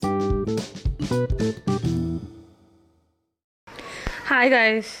Hi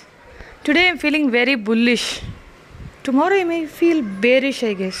guys, today I'm feeling very bullish. Tomorrow I may feel bearish,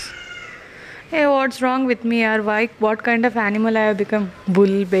 I guess. Hey, what's wrong with me? Or why? What kind of animal I have become?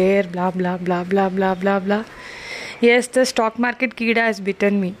 Bull, bear, blah blah blah blah blah blah blah. Yes, the stock market Kida has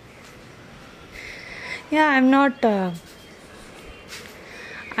bitten me. Yeah, I'm not.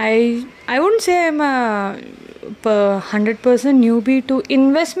 I wouldn't say I'm a 100% newbie to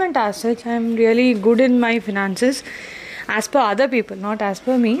investment as such. I'm really good in my finances, as per other people, not as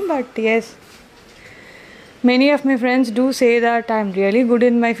per me. But yes, many of my friends do say that I'm really good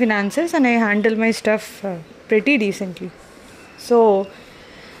in my finances and I handle my stuff pretty decently. So,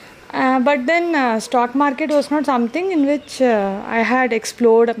 but then stock market was not something in which I had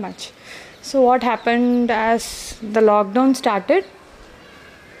explored much. So what happened as the lockdown started?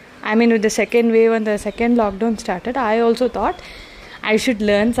 I mean, with the second wave and the second lockdown started, I also thought I should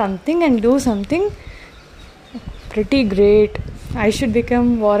learn something and do something pretty great. I should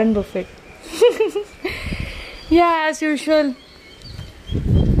become Warren Buffett. Yeah, as usual,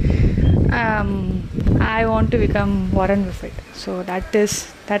 I want to become Warren Buffett. So that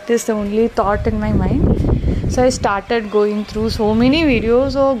is the only thought in my mind. So I started going through so many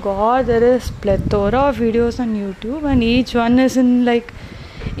videos. Oh God, there is plethora of videos on YouTube, and each one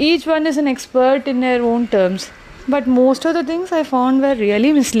is an expert in their own terms. But most of the things I found were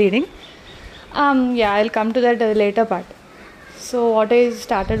really misleading. Yeah, I'll come to that at a later part. So what I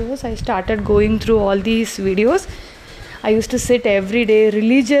started was I started going through all these videos. I used to sit every day,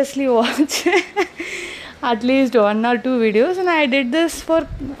 religiously watch at least 1 or 2 videos, and I did this for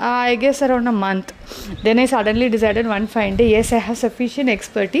I guess around a month. Then I suddenly decided one fine day, yes, I have sufficient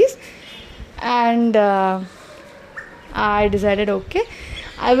expertise, and I decided, okay,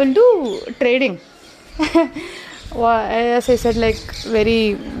 I will do trading. As I said, like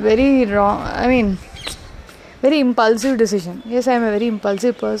very, very wrong. I mean, very impulsive decision. Yes, I am a very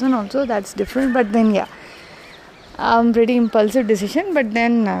impulsive person also. That's different. But then, yeah, pretty impulsive decision. But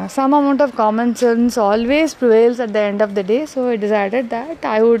then some amount of common sense always prevails at the end of the day. So I decided that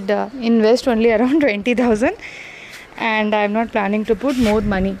I would invest only around 20,000, and I am not planning to put more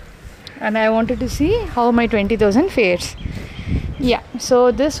money. And I wanted to see how my 20,000 fares. Yeah,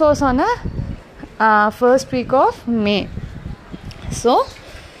 so this was on a first week of May. So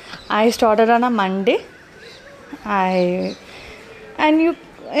I started on a Monday. There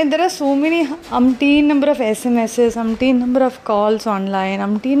are so many umpteen number of SMSs, umpteen number of calls online,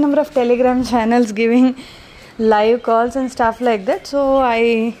 umpteen number of Telegram channels giving live calls and stuff like that. So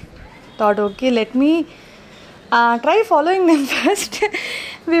I thought, okay, let me try following them first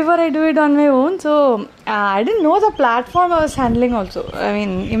before I do it on my own. So I didn't know the platform I was handling also. I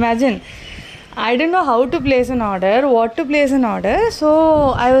mean, imagine, I didn't know how to place an order, what to place an order.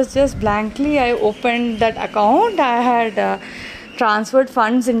 So I was just I opened that account. I had transferred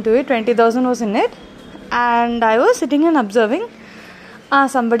funds into it. 20,000 was in it, and I was sitting and observing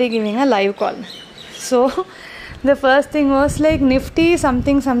somebody giving a live call. So the first thing was like Nifty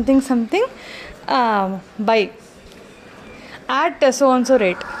something buy at so and so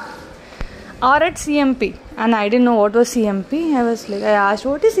rate, or at CMP, and I didn't know what was CMP. I asked,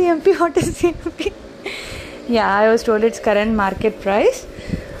 what is CMP? What is CMP? Yeah, I was told it's current market price,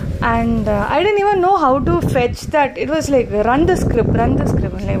 and I didn't even know how to fetch that. It was like, run the script. I'm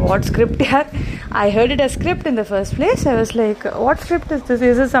like, what script here? I heard it as script in the first place. I was like, what script is this?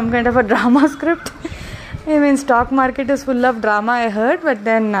 Is this some kind of a drama script? I mean, stock market is full of drama, I heard, but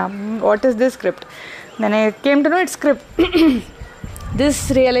then what is this script? Then I came to know it's script. This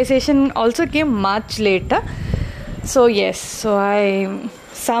realization also came much later. So yes, so I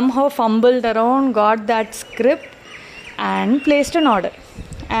somehow fumbled around, got that script and placed an order.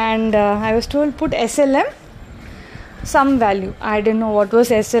 And I was told put SLM, some value. I didn't know what was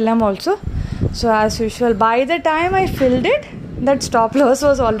SLM also. So as usual, by the time I filled it, that stop loss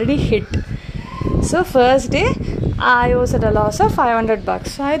was already hit. So first day, I was at a loss of $500.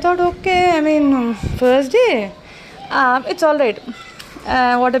 So I thought, okay, I mean, first day, it's alright.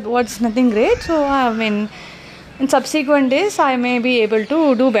 What's nothing great. So I mean, in subsequent days, I may be able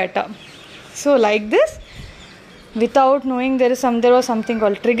to do better. So like this, without knowing, there was something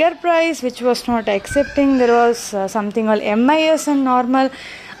called trigger price, which was not accepting. There was something called MIS and normal.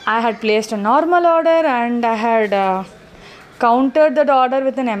 I had placed a normal order, and I had countered that order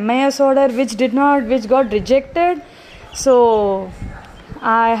with an MIS order, which got rejected. So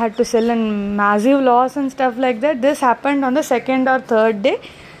I had to sell in massive loss and stuff like that. This happened on the second or third day.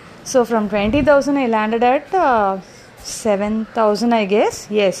 So from 20,000 I landed at 7,000, I guess.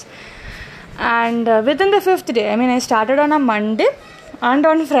 Yes. And within the fifth day, I mean, I started on a Monday. And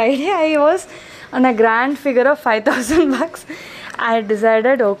on Friday, I was on a grand figure of 5,000 bucks. I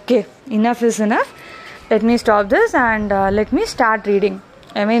decided, okay, enough is enough. Let me stop this and let me start reading.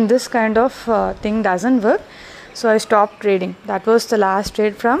 I mean, this kind of thing doesn't work. So I stopped trading. That was the last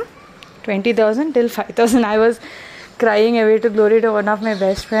trade from 20,000 till 5,000. I was crying away to glory to one of my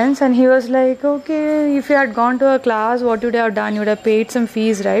best friends, and he was like, okay, if you had gone to a class, what would you have done? You would have paid some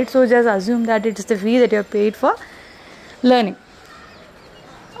fees, right? So just assume that it's the fee that you have paid for learning.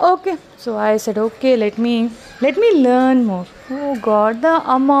 Okay, so I said, okay, let me learn more. Oh God, the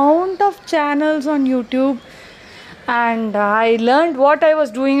amount of channels on YouTube. And I learned what I was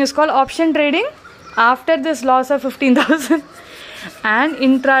doing is called option trading after this loss of 15,000 and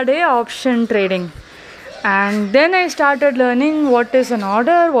intraday option trading. And then I started learning what is an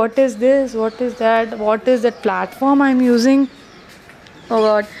order, what is this, what is that, what is that platform I'm using. Oh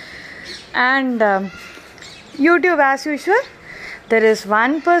God. And YouTube, as usual, there is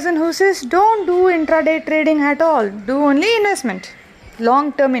one person who says don't do intraday trading at all, do only investment,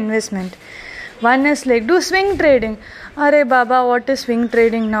 long-term investment. One is like do swing trading. Arey Baba, what is swing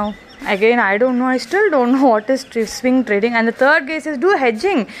trading now? Again, I don't know. I still don't know what is swing trading. And the third case is do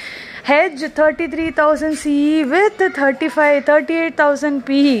hedging. Hedge 33,000 CE with 38,000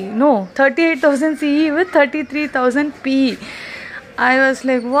 PE. No, 38,000 CE with 33,000 PE. I was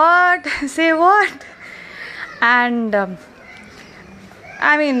like, what? Say what? And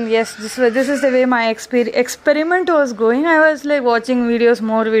I mean, yes, this is the way my experiment was going. I was like watching videos,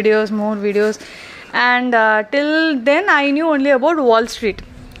 more videos. And till then, I knew only about Wall Street.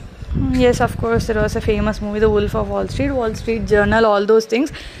 Yes, of course, there was a famous movie, The Wolf of Wall Street Journal, all those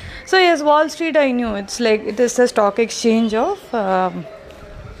things. So yes, Wall Street I knew. It's like it is the stock exchange of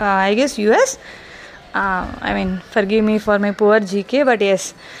I guess US. I mean, forgive me for my poor GK, but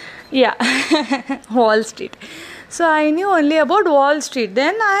yes, yeah, Wall Street. So I knew only about Wall Street.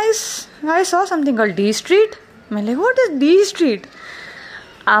 Then I saw something called D Street. I'm like, what is D Street?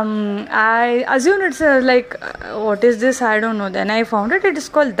 I assumed it's what is this? I don't know. Then I found it is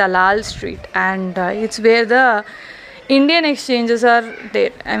called Dalal Street, and it's where the Indian exchanges are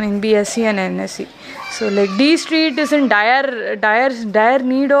there. I mean BSE and NSE. So like D Street is in dire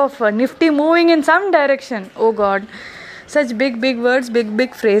need of Nifty moving in some direction. Oh God, such big words,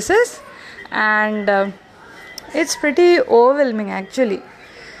 big phrases, and it's pretty overwhelming actually.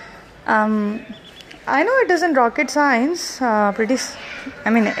 I know it isn't rocket science.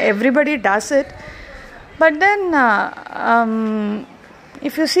 Everybody does it, but then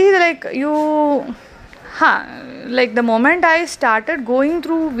if you see the moment I started going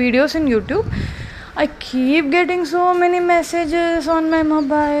through videos in YouTube, I keep getting so many messages on my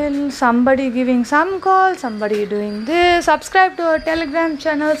mobile. Somebody giving some call, somebody doing this. Subscribe to our Telegram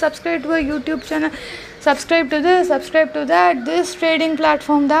channel. Subscribe to our YouTube channel. Subscribe to this, subscribe to that, this trading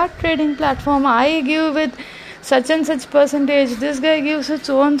platform, that trading platform. I give with such and such percentage. This guy gives with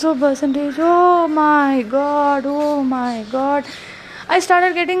so and so percentage. Oh my God. I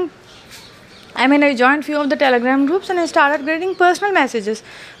joined few of the Telegram groups and I started getting personal messages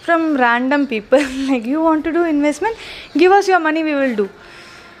from random people. Like, you want to do investment? Give us your money, we will do.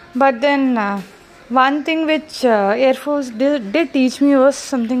 But then one thing which Air Force did teach me was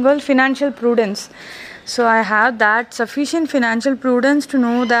something called financial prudence. So I have that sufficient financial prudence to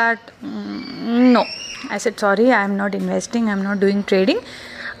know that no. I said, sorry, I am not investing, I am not doing trading.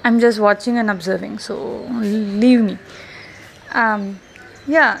 I am just watching and observing. So leave me.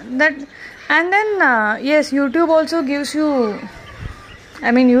 Yes, YouTube also gives you,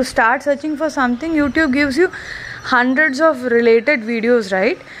 you start searching for something, YouTube gives you hundreds of related videos,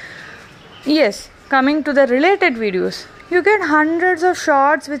 right? Yes, coming to the related videos, you get hundreds of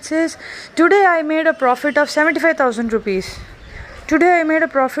shorts which says, today I made a profit of 75,000 rupees. Today I made a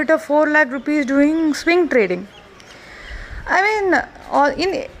profit of 4 lakh rupees doing swing trading. In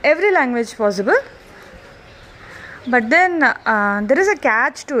every language possible. But then there is a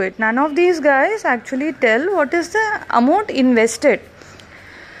catch to it. None of these guys actually tell what is the amount invested.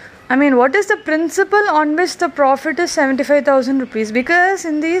 What is the principle on which the profit is 75,000 rupees? Because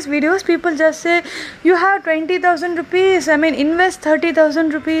in these videos, people just say, you have 20,000 rupees. Invest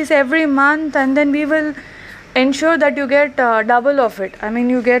 30,000 rupees every month and then we will ensure that you get double of it.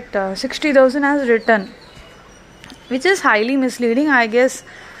 You get 60,000 as return, which is highly misleading, I guess.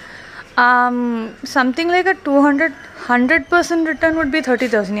 Something like a 100% return would be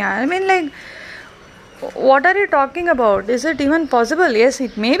 30,000. Yeah, what are you talking about? Is it even possible? Yes,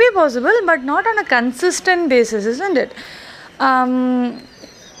 it may be possible, but not on a consistent basis, isn't it?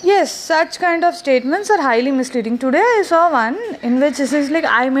 Yes, such kind of statements are highly misleading. Today I saw one in which it is like,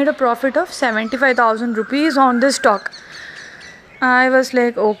 I made a profit of 75,000 rupees on this stock. I was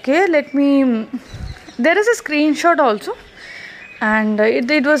like, okay, let me. There is a screenshot also, and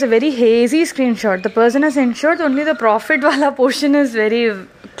it was a very hazy screenshot. The person has ensured only the profit wala portion is very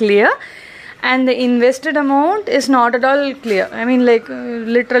clear, and the invested amount is not at all clear. I mean, like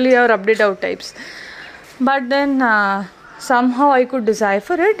literally our update out types. But then somehow I could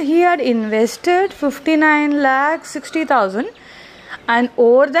decipher it. He had invested 59 lakh 60,000, and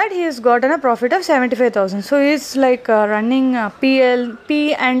over that he has gotten a profit of 75,000. So he's like running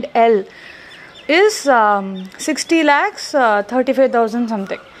P and L is 60 lakhs 35,000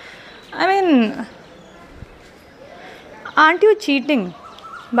 something. I mean, aren't you cheating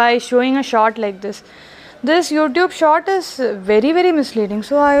by showing a shot like this? This YouTube shot is very, very misleading.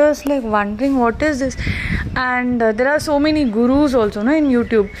 So I was like wondering what is this. And there are so many gurus also, no, in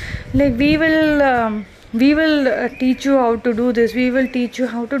YouTube. Like we will teach you how to do this, we will teach you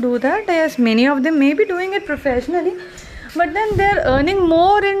how to do that. Yes, many of them may be doing it professionally, but then they're earning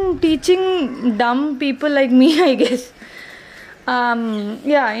more in teaching dumb people like me, I guess.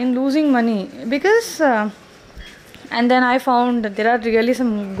 In losing money, because and then I found that there are really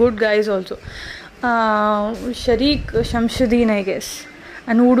some good guys also. Sharik Shamsuddin, I guess,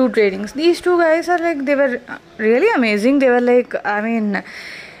 and Voodoo Tradings. These two guys are like, they were really amazing. They were like, I mean,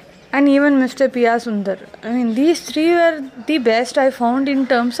 and even Mr. P.R. Sundar. I mean, these three were the best I found in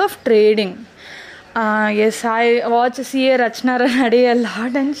terms of trading. Yes, I watch C.A. Rachna Ranade a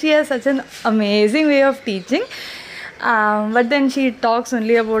lot, and she has such an amazing way of teaching. But then she talks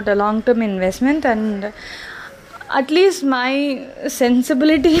only about a long-term investment, and at least my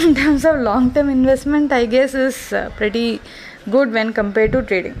sensibility in terms of long-term investment, I guess, is pretty good when compared to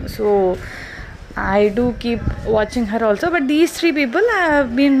trading. So I do keep watching her also. But these three people, I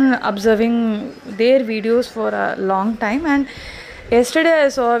have been observing their videos for a long time, and yesterday I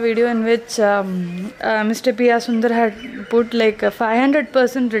saw a video in which Mr. P.R. Sundar had put like a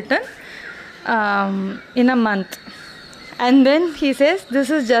 500% return in a month, and then he says this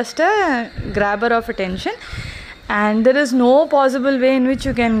is just a grabber of attention, and there is no possible way in which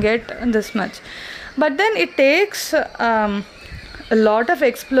you can get this much. But then it takes a lot of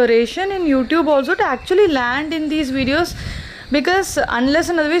exploration in YouTube also to actually land in these videos, because unless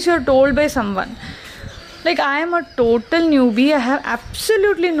and otherwise you are told by someone. Like, I am a total newbie. I have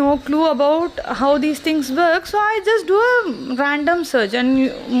absolutely no clue about how these things work. So I just do a random search,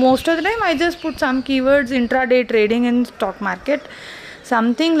 and most of the time I just put some keywords, intraday trading in stock market,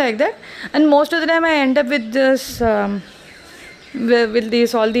 something like that. And most of the time I end up with this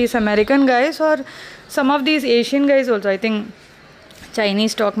with all these American guys, or some of these Asian guys also. I think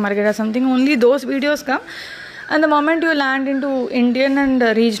Chinese stock market or something. Only those videos come. And the moment you land into Indian and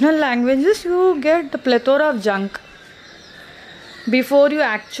regional languages, you get a plethora of junk. Before you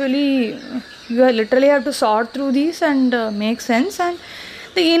literally have to sort through these and make sense. And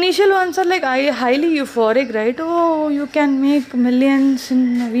the initial ones are like highly euphoric, right? Oh, you can make millions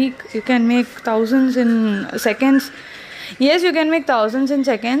in a week. You can make thousands in seconds. Yes, you can make thousands in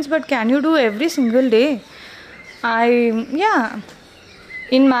seconds, but can you do every single day?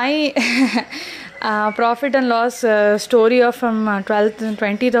 In my profit and loss story of from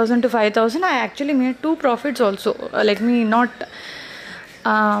 20,000 to 5,000, I actually made 2 profits also. Let me not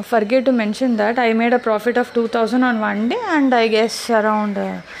forget to mention that I made a profit of 2,000 on one day, and I guess around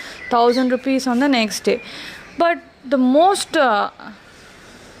 1,000 rupees on the next day. But the most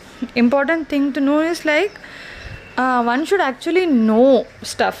important thing to know is like, one should actually know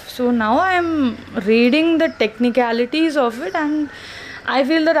stuff. So now I am reading the technicalities of it, and I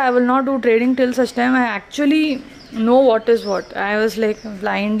feel that I will not do trading till such time I actually know what is what. I was like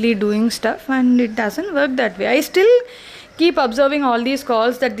blindly doing stuff, and it doesn't work that way. I still keep observing all these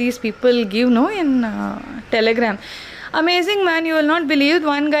calls that these people give in Telegram. Amazing, man, you will not believe.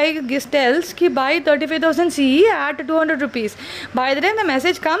 One guy tells ki buy 35,000 CE at 200 rupees. By the time the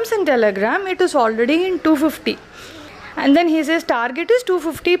message comes in Telegram, it is already in 250. And then he says target is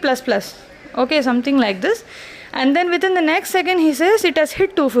 250 plus. Okay, something like this. And then within the next second he says it has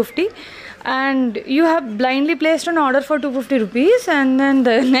hit 250, and you have blindly placed an order for 250 rupees, and then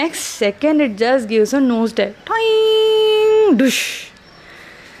the next second it just gives a nosedive. Toing, dush.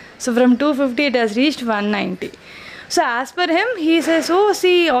 So from 250 it has reached 190. So as per him, he says, oh,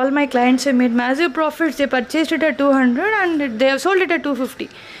 see, all my clients have made massive profits. They purchased it at 200 and they have sold it at 250.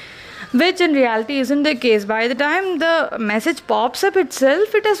 Which in reality isn't the case. By the time the message pops up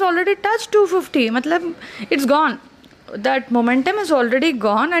itself, it has already touched 250. Matlab, it's gone. That momentum is already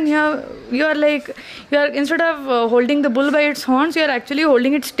gone, and you are instead of holding the bull by its horns, you are actually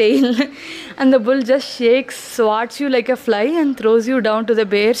holding its tail, and the bull just shakes, swats you like a fly, and throws you down to the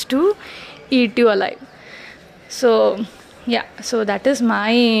bears to eat you alive. So Yeah, so that is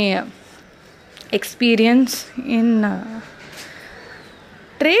my experience in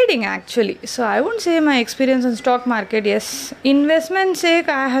trading actually. So I wouldn't say my experience in stock market. Yes, investment sake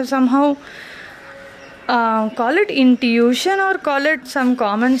I have somehow call it intuition or call it some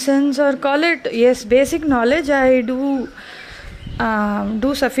common sense or call it, yes, basic knowledge. I do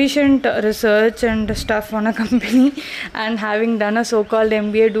sufficient research and stuff on a company, and having done a so-called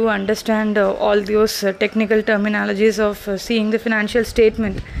MBA, do understand all those technical terminologies of seeing the financial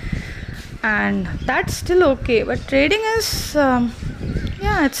statement, and that's still okay. But trading is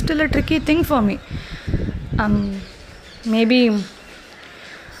yeah, it's still a tricky thing for me. Maybe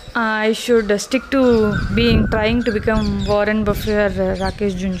I should stick to trying to become Warren Buffett or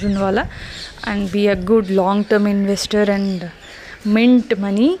Rakesh Jhunjhunwala and be a good long-term investor and mint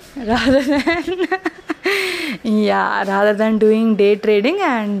money rather than rather than doing day trading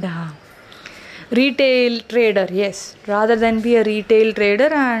and retail trader. Yes, rather than be a retail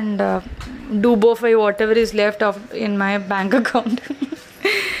trader and do BOFI whatever is left of in my bank account.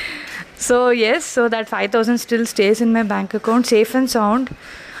 So yes, so that 5,000 still stays in my bank account, safe and sound.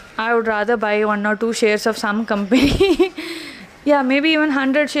 I would rather buy 1 or 2 shares of some company. Yeah, maybe even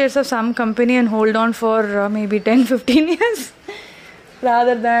 100 shares of some company and hold on for maybe 10-15 years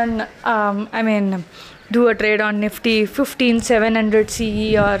rather than do a trade on Nifty 15700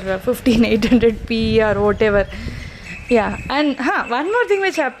 CE or 15800 PE or whatever. Yeah, and one more thing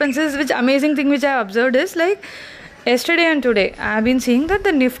which happens is, which amazing thing which I observed is, like, yesterday and today I've been seeing that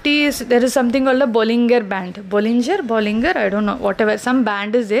the Nifty there is something called a Bollinger Band. Bollinger, I don't know, whatever, some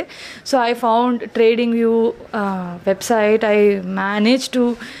band is there. So I found TradingView website, I managed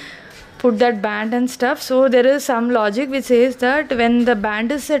to put that band and stuff. So there is some logic which says that when the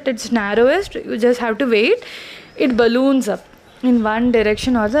band is at its narrowest, you just have to wait, it balloons up in one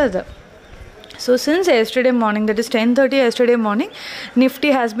direction or the other. So since yesterday morning, that is 10:30 yesterday morning, Nifty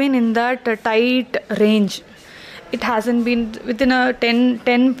has been in that tight range. It hasn't been within a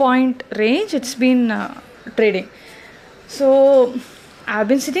 10 point range. It's been trading. So I've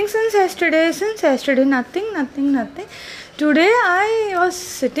been sitting since yesterday, nothing. Today I was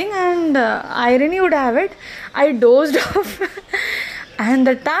sitting and irony would have it, I dozed off. And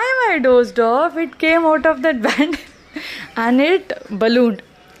the time I dozed off, it came out of that band and it ballooned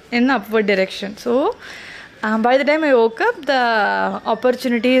in upward direction. So by the time I woke up, the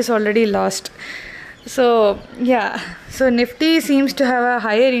opportunity is already lost. So yeah, so Nifty seems to have a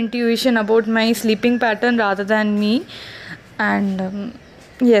higher intuition about my sleeping pattern rather than me. And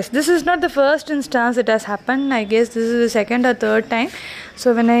yes, this is not the first instance it has happened. I guess this is the second or third time.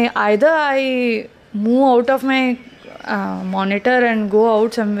 So when I move out of my monitor and go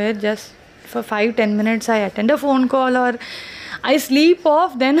out somewhere just for 5-10 minutes, I attend a phone call or I sleep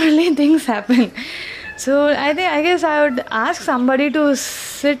off, then only things happen. So I guess I would ask somebody to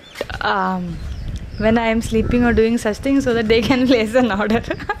sit when I am sleeping or doing such things so that they can place an order.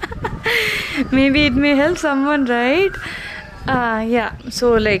 Maybe it may help someone, right? Yeah,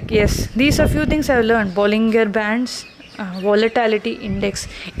 so like, yes, these are few things I've learned. Bollinger Bands, volatility index,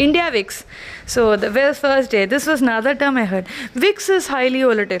 India VIX. So the first day, this was another term I heard. VIX is highly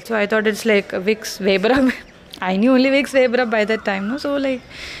volatile. So I thought it's like VIX Weber. I knew only VIX Weber by that time, no? So like,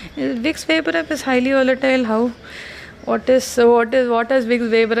 VIX Weber is highly volatile. What has VIX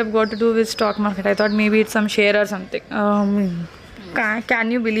Weber got to do with stock market? I thought maybe it's some share or something.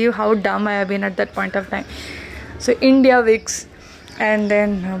 Can you believe how dumb I have been at that point of time? So India VIX, and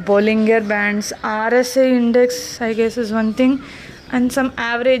then Bollinger Bands, RSI index, I guess is one thing, and some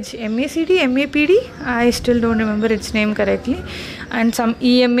average MAPD, I still don't remember its name correctly, and some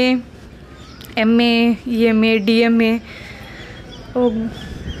EMA, DMA.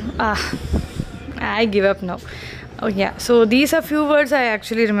 I give up now. Oh yeah, so these are few words I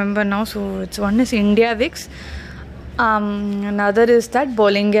actually remember now. So it's one is India VIX, another is that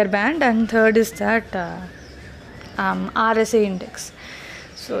Bollinger Band, and third is that RSI index.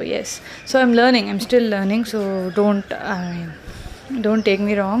 So yes, so I'm still learning. So don't take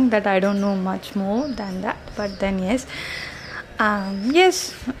me wrong that I don't know much more than that. But then yes,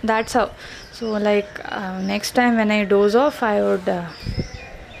 that's how. So like next time when I doze off, I would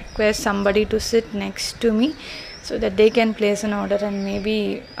request somebody to sit next to me, so that they can place an order, and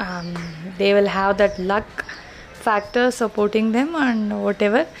maybe they will have that luck factor supporting them and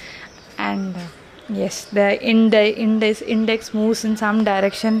whatever. And yes, the index moves in some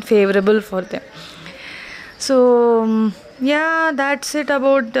direction favorable for them. So yeah, that's it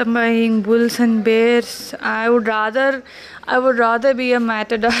about buying bulls and bears. I would rather be a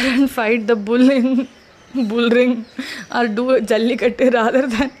matador and fight the bull in bull ring or do a jallikattu rather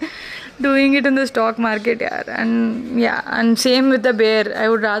than doing it in the stock market, yeah. And same with the bear. I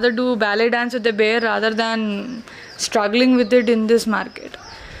would rather do ballet dance with the bear rather than struggling with it in this market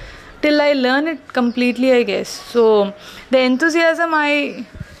till I learn it completely, I guess. So the enthusiasm I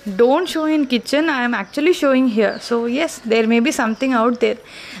don't show in kitchen, I am actually showing here. So yes, there may be something out there.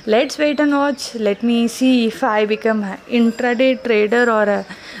 Let's wait and watch. Let me see if I become an intraday trader or a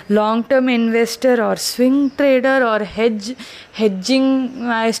long-term investor or swing trader or hedging.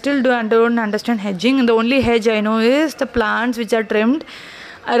 I still don't understand hedging. The only hedge I know is the plants which are trimmed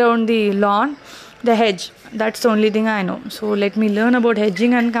around the lawn. The hedge, that's the only thing I know. So let me learn about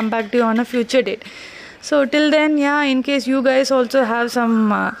hedging and come back to you on a future date. So till then, yeah, in case you guys also have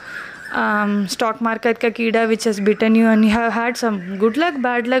some stock market ka keeda which has bitten you and you have had some good luck,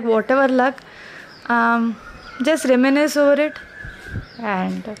 bad luck, whatever luck, just reminisce over it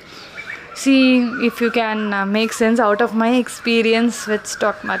and see if you can make sense out of my experience with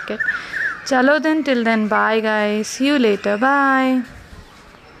stock market. Chalo then, till then, bye guys, see you later, bye.